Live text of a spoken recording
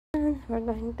we're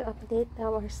going to update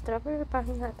our strawberry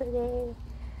farm na today.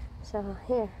 So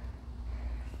here,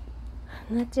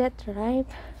 not yet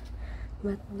ripe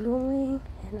but blooming,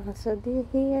 and also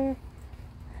here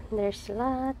there's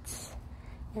lots,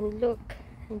 and look,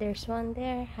 there's one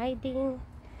there hiding,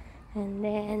 and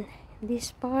then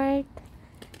this part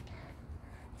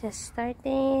just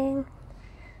starting,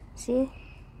 see,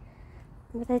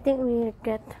 but I think we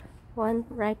got one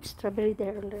ripe strawberry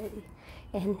there already.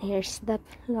 And here's the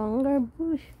longer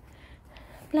bush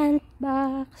plant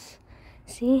box,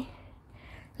 see,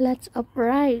 lots of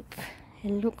ripe,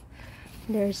 and look,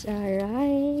 there's a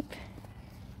ripe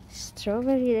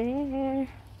strawberry there,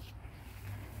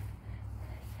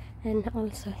 and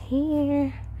also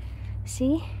here,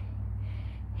 see,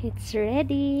 it's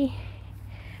ready.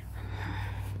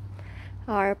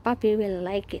 Our puppy will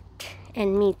like it,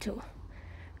 and me too.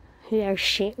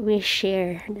 We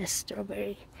share the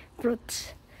strawberry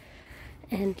fruits.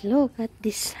 And look at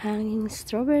this hanging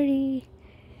strawberry.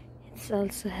 It's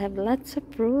also have lots of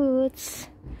fruits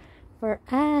for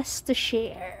us to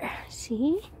share.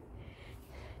 See?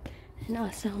 And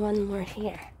also one more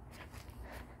here.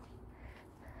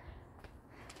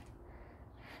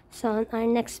 So on our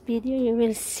next video, you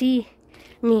will see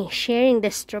me sharing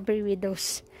the strawberry with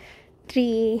those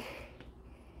 3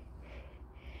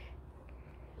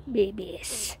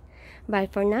 babies. Bye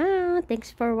for now.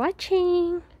 Thanks for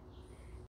watching.